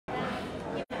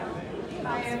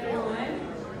Hi everyone.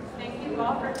 Thank you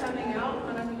all for coming out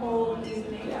on a cold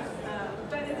evening.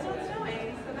 But it's not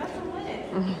snowing, so that's a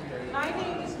win. My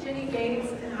name is Jenny Gates,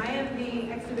 and I am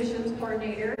the exhibitions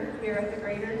coordinator here at the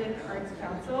Greater Denton Arts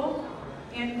Council.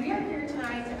 And we are here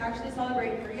tonight to actually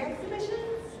celebrate 3 exhibitions.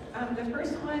 The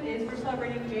first one is we're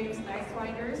celebrating James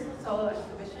Nicewinder's solo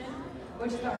exhibition,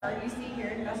 which is the art you see here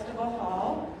in Festival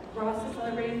Hall. We're also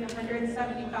celebrating the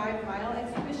 175-mile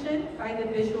exhibition by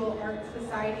the Visual Art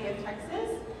Society of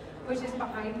Texas, which is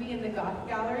behind me in the Goth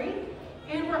Gallery.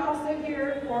 And we're also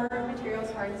here for Materials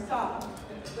Hard and Soft,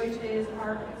 which is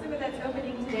our exhibit that's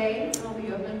opening today and will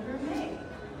be open through May.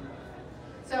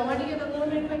 So I want to give a little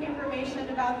bit of quick information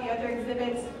about the other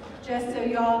exhibits, just so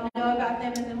y'all know about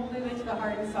them, and then we'll move into the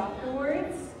Hard and Soft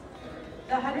Awards.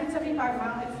 The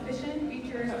 175-mile exhibition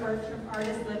features works from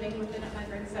artists living within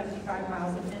 175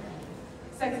 miles of Denton.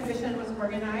 This exhibition was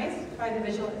organized by the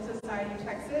Visual Art Society of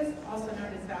Texas, also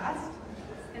known as VAST.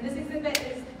 And this exhibit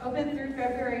is open through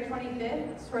February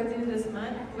 25th, towards the end of this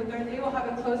month. They will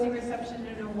have a closing reception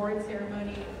and an award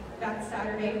ceremony that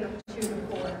Saturday from 2 to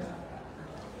 4.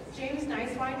 James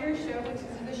Nicewinder's show, which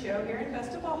is the show here in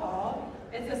Festival Hall,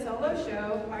 it's a solo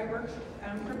show by work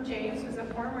from James, who's a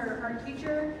former art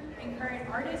teacher and current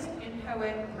artist and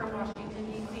poet from Washington,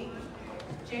 D.C.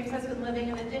 James has been living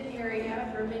in the Denton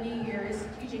area for many years,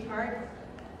 teaching art,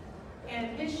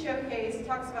 and his showcase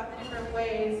talks about the different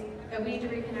ways that we need to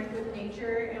reconnect with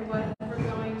nature and what we're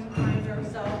going to find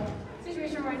ourselves,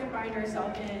 situation we're going to find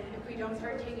ourselves in if we don't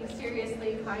start taking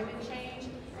seriously climate change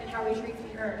and how we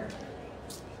treat the earth.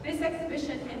 This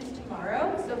exhibition ends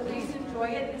tomorrow, so please enjoy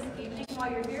it this evening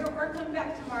while you're here, or come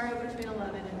back tomorrow between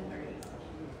 11 and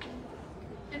 3.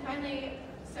 And finally,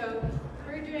 so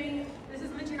this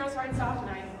is Materials Hard and Soft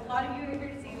Night. A lot of you are here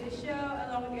to see this show,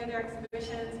 along with the other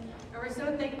exhibitions, and we're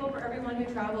so thankful for everyone who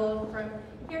traveled from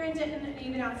here in Denton and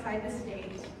even outside the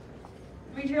state.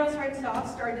 Materials Hard and Soft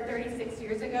started 36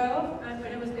 years ago,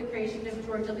 when it was the creation of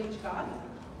Georgia Leach Goth.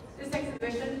 This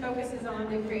exhibition focuses on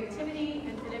the creativity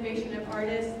and innovation of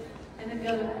artists in the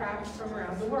field of crafts from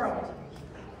around the world.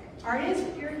 Artists,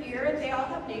 if you're here, they all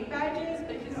have name badges,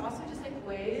 but you can also just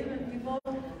wave, and people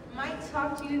might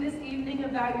talk to you this evening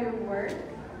about your work.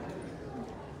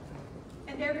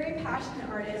 And they're very passionate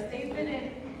artists. They've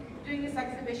been doing this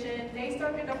exhibition. They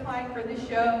started applying for the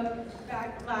show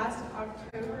back last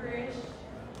October-ish.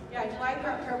 Yeah, July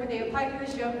through October, they applied for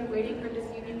the show and waiting for this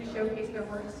evening to showcase their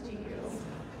works to you.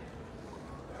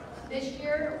 This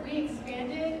year, we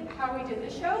expanded how we did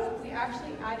the show. We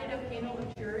actually added a panel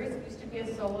of jurors. It used to be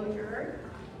a solo juror.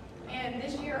 And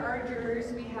this year, our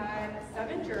jurors, we had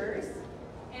 7 jurors,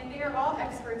 and they are all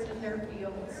experts in their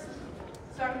fields.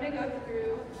 So I'm going to go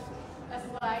through a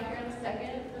slide here in a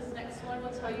second. This next one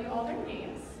will tell you all their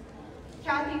names.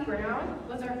 Kathy Brown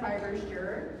was our fibers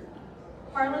juror.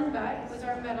 Harlan Beck was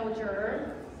our metal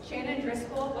juror. Shannon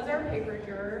Driscoll was our paper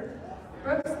juror.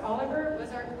 Brooks Oliver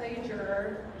was our clay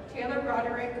juror. Taylor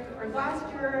Broderick, our glass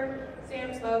juror.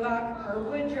 Sam Slovak, our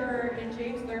wood juror, and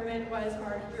James Lerman was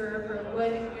our juror for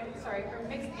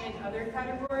mixed and other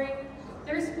category.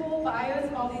 There's full bios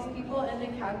of all these people in the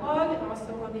catalog and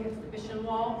also on the exhibition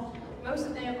wall. Most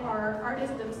of them are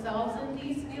artists themselves in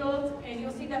these fields, and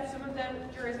you'll see that some of them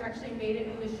jurors actually made it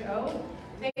in the show.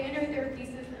 They entered their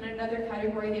pieces in another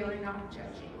category they were not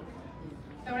judging.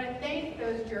 So I want to thank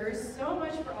those jurors so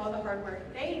much for all the hard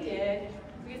work they did,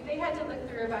 because they had to look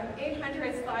through about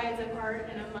 800 slides of art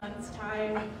in a month's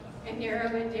time and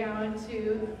narrow it down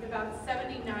to about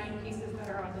 79 pieces that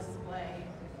are on display.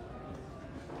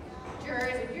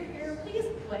 Jurors, if you're here, please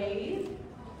wave.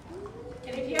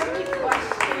 And if you have any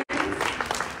questions,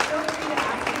 feel free to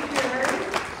ask the jurors.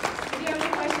 If you have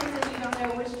any questions and you don't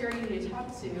know which juror you need to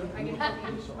talk to, I can help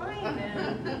you find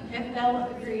them if they'll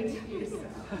agree to do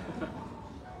so.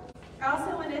 I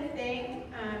also want to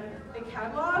thank the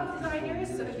catalog designers.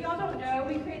 So if y'all don't know,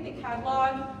 we created the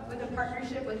catalog with a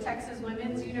partnership with Texas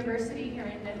Women's University here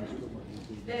in Denton.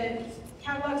 The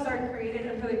catalog started created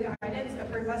under the guidance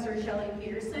of Professor Shelley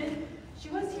Peterson. She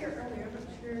was here earlier, I'm not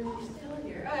sure she's still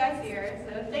here. Oh, I see her.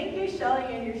 So thank you,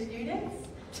 Shelley, and your students.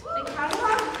 The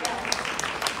catalog,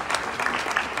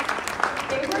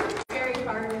 they worked very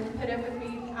hard and put up with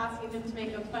me asking them to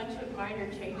make a bunch of minor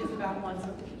changes about once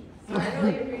a week. So I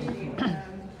really appreciate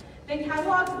them. The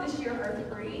catalogs this year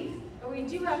are free, but we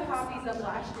do have copies of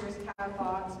last year's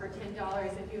catalogs for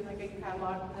 $10 if you would like a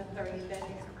catalog for the 35th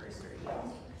anniversary.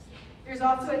 There's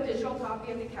also a digital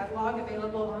copy of the catalog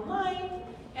available online,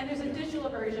 and there's a digital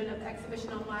version of the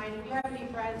exhibition online. If you have any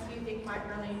friends who you think might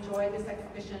really enjoy this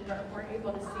exhibition but weren't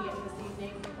able to see it this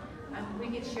evening, we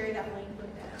can share that link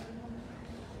with them.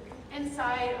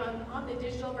 Inside, on the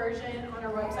digital version on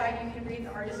our website, you can read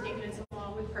the artist statements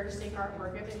along with purchasing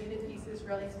artwork if any of the pieces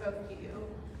really spoke to you.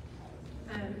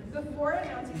 Before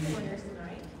announcing the winners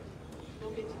tonight,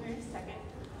 we'll get to them in a second,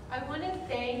 I want to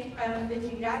thank the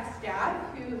GDAC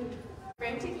staff who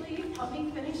frantically helped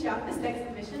me finish out this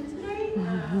exhibition tonight.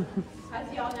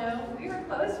 As y'all know, we were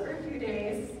closed for a few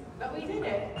days, but we did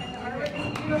it, and the artwork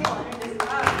is beautiful, and it is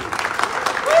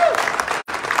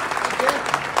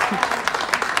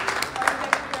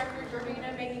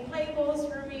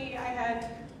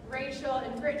Rachel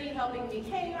and Brittany helping me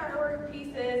hang artwork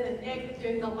pieces, and Nick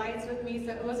doing the lights with me,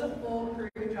 so it was a full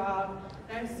crew job,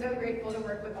 and I'm so grateful to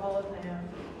work with all of them.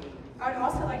 I would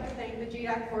also like to thank the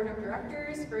GDAC Board of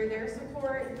Directors for their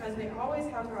support, as they always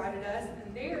have provided us,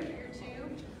 and they are here too.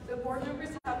 The board members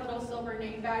have little silver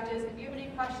name badges. If you have any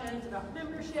questions about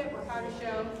membership or how to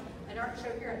show an art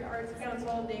show here at the Arts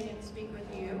Council, they can speak with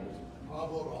you. I'll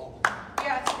vote all.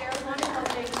 Yes, they're wonderful.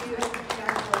 Thank you.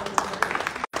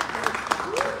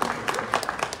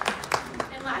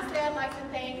 And lastly, I'd like to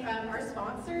thank our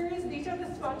sponsors. These are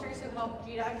the sponsors who helped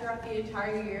GDAC throughout the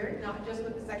entire year, not just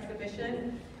with this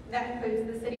exhibition. That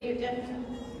includes the City of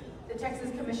Denton, the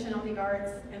Texas Commission on the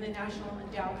Arts, and the National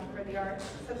Endowment for the Arts.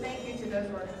 So thank you to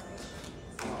those organizations.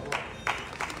 All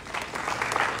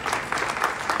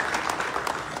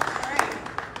right,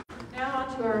 now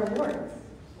on to our awards.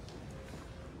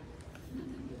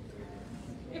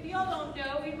 If y'all don't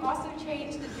know, we've also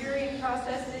changed the jurying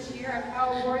process this year of how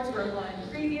awards were won.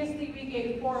 Previously, we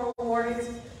gave 4 awards,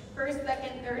 first,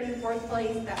 second, third, and fourth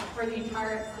place for the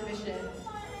entire exhibition.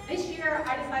 This year,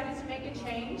 I decided to make a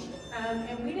change,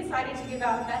 and we decided to give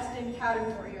out Best in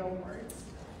Category awards.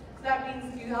 So that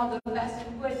means you have the Best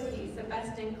in Wood piece, the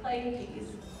Best in Clay piece.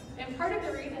 And part of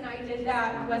the reason I did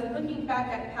that was looking back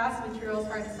at past materials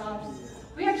hard softs,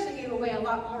 we actually gave away a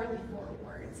lot more than 4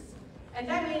 awards. And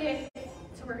that made it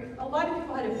to where a lot of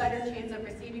people had a better chance of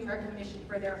receiving recognition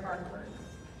for their hard work.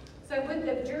 So with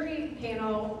the jury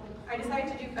panel, I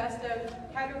decided to do Best of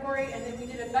Category, and then we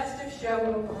did a Best of Show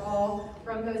overall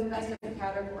from those Best of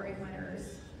Category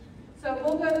winners. So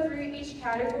we'll go through each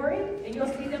category, and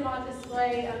you'll see them on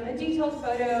display, a detailed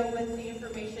photo with the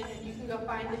information, and you can go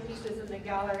find the pieces in the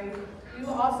gallery. We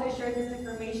will also share this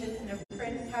information in a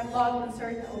print catalog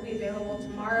insert that will be available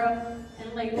tomorrow,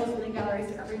 and labels in the gallery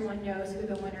so everyone knows who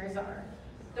the winners are.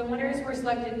 The winners were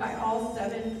selected by all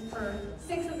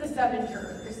 6 of the 7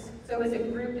 jurors, so it was a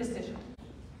group decision.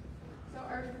 So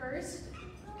our first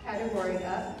category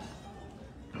up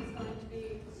is going to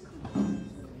be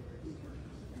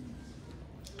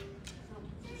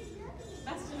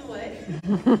Best in Wood.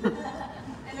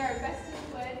 And our Best in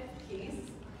Wood piece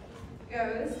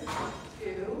goes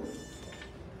to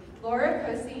Laura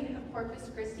Cosine of Corpus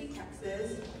Christi,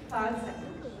 Texas, Cloud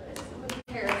Second with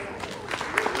Parasite.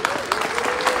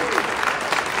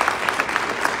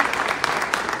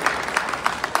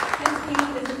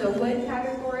 The wood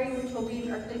category, which will be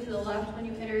directly to the left when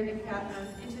you enter into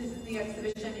the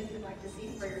exhibition if you'd like to see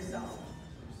it for yourself.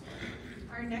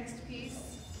 Our next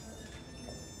piece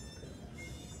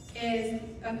is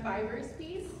a fibers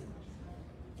piece.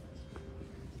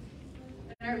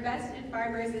 And our Best in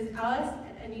Fibers is Alice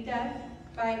and Anita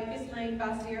by Ghislaine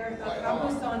Bassier of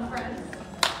Capuçon, France.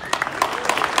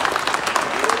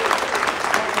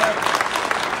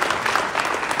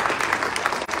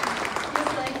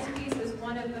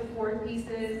 Of the 4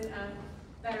 pieces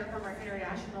that are from our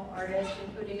international artists,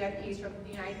 including a piece from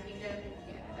the United Kingdom and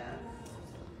Canada.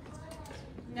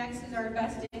 Next is our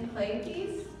Best in Clay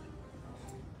piece.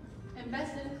 And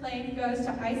Best in Clay goes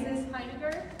to Isis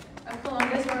Heiniger of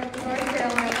Columbus, North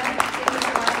Carolina.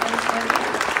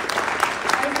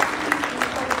 Isis piece is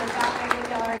put in the back of the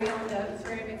gallery on the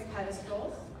ceramics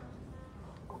pedestals.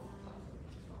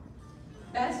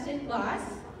 Best in Glass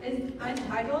is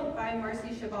Untitled by Marcy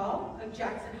Chabal of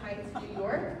Jackson Heights, New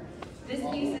York. This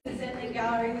piece is in the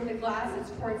gallery with the glass.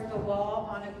 It's towards the wall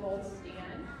on a gold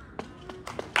stand.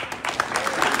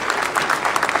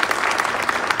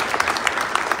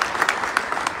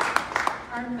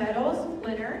 Our medals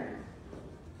winner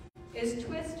is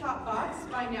Twist Top Box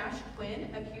by Nash Quinn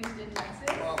of Houston, Texas.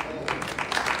 This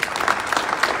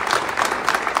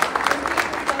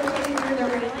piece is located near the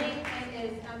railing.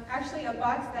 Actually a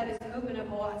box that is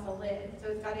openable as a lid, so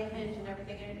it's got a hinge and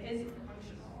everything, and it is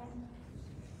functional.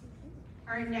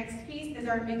 Our next piece is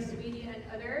our Mixed Media and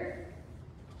Other,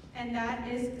 and that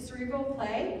is Cerebral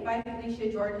Play by Felicia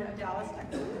Jordan of Dallas,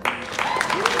 Texas.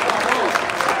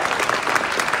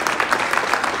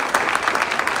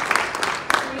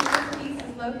 Felicia's piece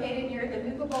is located near the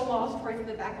movable walls towards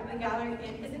the back of the gallery,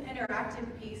 and is an interactive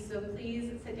piece, so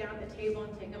please sit down at the table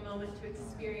and take a moment to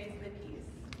experience the piece.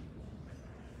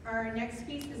 Our next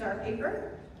piece is our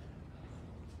paper.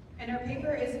 And our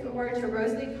paper is awarded to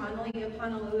Rosalie Connolly of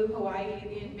Honolulu, Hawaii,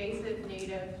 the invasive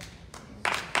native.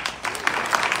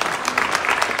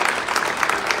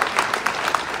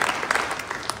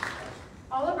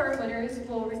 All of our winners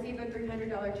will receive a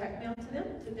 $300 check mailed to them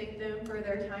to thank them for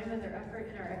their time and their effort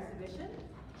in our exhibition.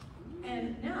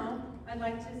 And now, I'd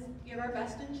like to give our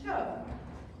Best in Show.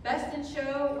 Best in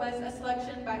Show was a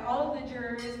selection by all of the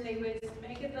jurors. They would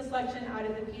make it the selection out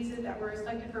of the pieces that were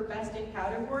selected for Best in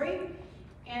Category.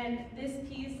 And this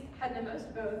piece had the most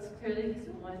votes, clearly this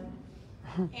one,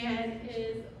 and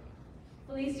is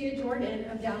Felicia Jordan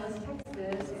of Dallas,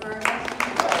 Texas, for our Best in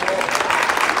Show.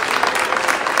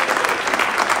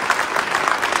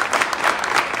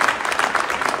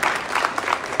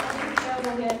 Felicia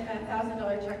will get a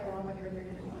 $1,000 check along with her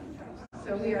 $300.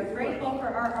 So we are grateful for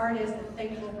our artists and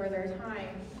thankful for their time,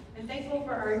 and thankful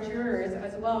for our jurors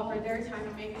as well for their time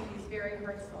in making these very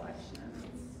hard selections.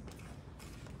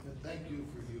 Thank you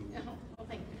for you. Oh, well,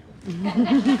 thank you.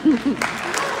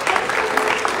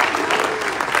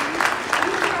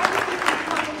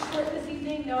 Short this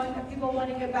evening, knowing that people want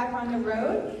to get back on the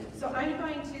road. So I'm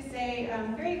going to say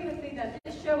very quickly that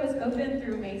this show is open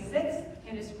through May 6th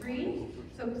and is free.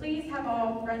 So please have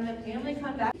all friends and family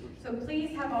come back.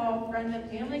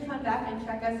 And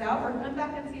check us out, or come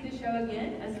back and see the show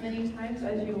again as many times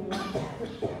as you want.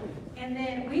 And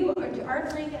then we are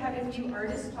going to have a few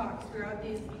artist talks throughout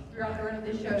the run of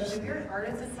the show. So if you're an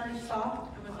artist in Fun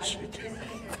Soft and would like to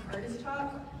participate in an artist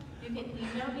talk, you can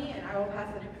email me and I will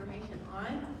pass that information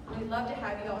on. We'd love to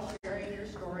have you all sharing your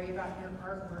story about your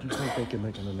artwork. Do you think they can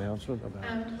make an announcement about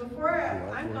I'm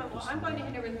going to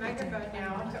hand over the microphone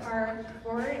now to our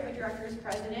Board of Directors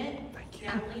President,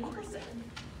 Natalie Nicholson.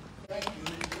 Thank you.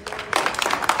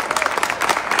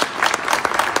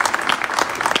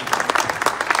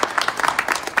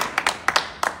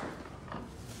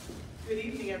 Good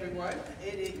evening, everyone.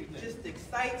 It just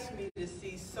excites me to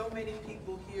see so many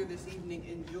people here this evening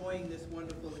enjoying this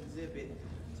wonderful exhibit.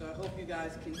 So I hope you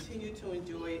guys continue to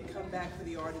enjoy it, come back for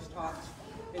the artist talks,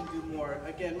 and do more.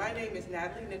 Again, my name is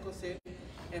Natalie Nicholson,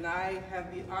 and I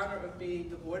have the honor of being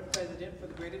the board president for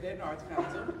the Greater Denton Arts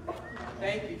Council.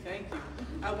 Thank you, thank you.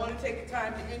 I want to take the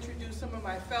time to introduce some of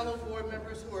my fellow board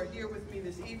members who are here with me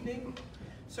this evening.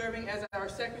 Serving as our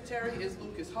secretary is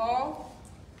Lucas Hall.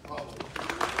 We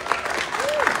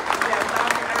have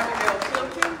Dr. Abigail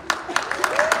Tilton.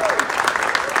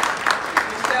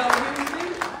 Michelle Hughley.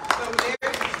 So there,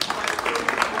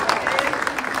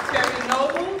 Terry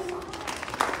Nobles.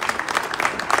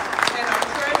 And our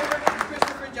treasurer,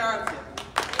 Christopher Johnson.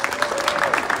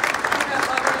 We have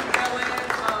others,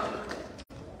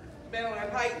 Belen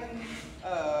Heighton,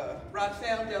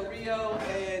 Roxanne Del Rio,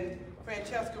 and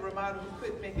Francesca Romano, who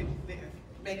couldn't make it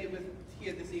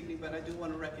here this evening, but I do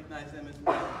want to recognize them as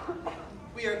well.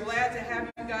 We are glad to have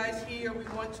you guys here. We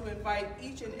want to invite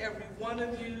each and every one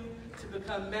of you to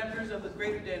become members of the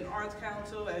Greater Denton Arts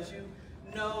Council. As you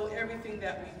know, everything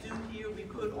that we do here, we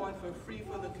put on for free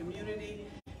for the community,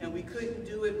 and we couldn't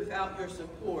do it without your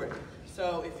support.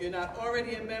 So if you're not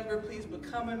already a member, please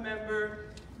become a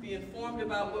member. Be informed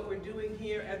about what we're doing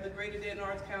here at the Greater Denton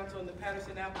Arts Council and the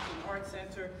Patterson-Appleton Arts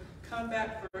Center. Come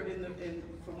back for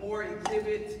more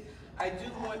exhibits. I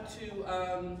do want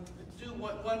to do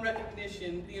one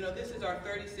recognition. You know, this is our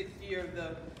 36th year of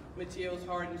the Materials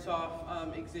Hard and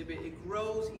Soft exhibit. It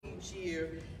grows each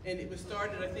year, and it was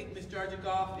started, I think Ms. Georgia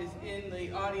Goff is in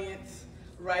the audience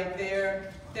right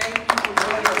there. Thank you for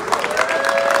joining us.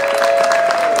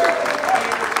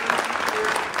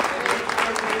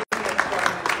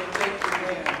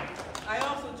 I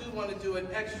also do want to do an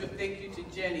extra thank you to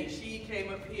Jenny. She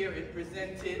came up here and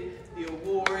presented the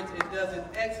awards and does an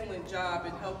excellent job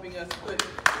in helping us put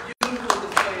beautiful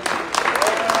displays in.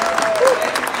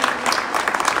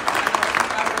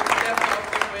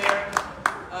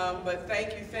 But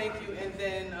thank you. And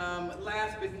then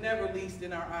last but never least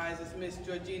in our eyes is Miss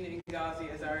Georgina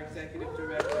Ngazi as our executive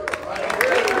director.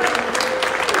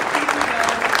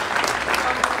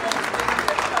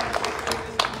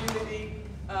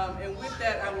 And with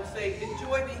that, I will say,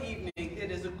 enjoy the evening.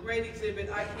 It is a great exhibit.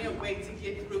 I can't wait to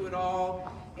get through it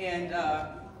all. And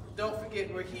don't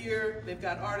forget, we're here. They've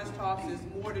got artist talks. There's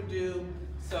more to do.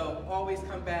 So always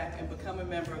come back and become a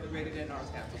member of the Greater Denton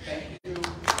Arts Council. Thank you.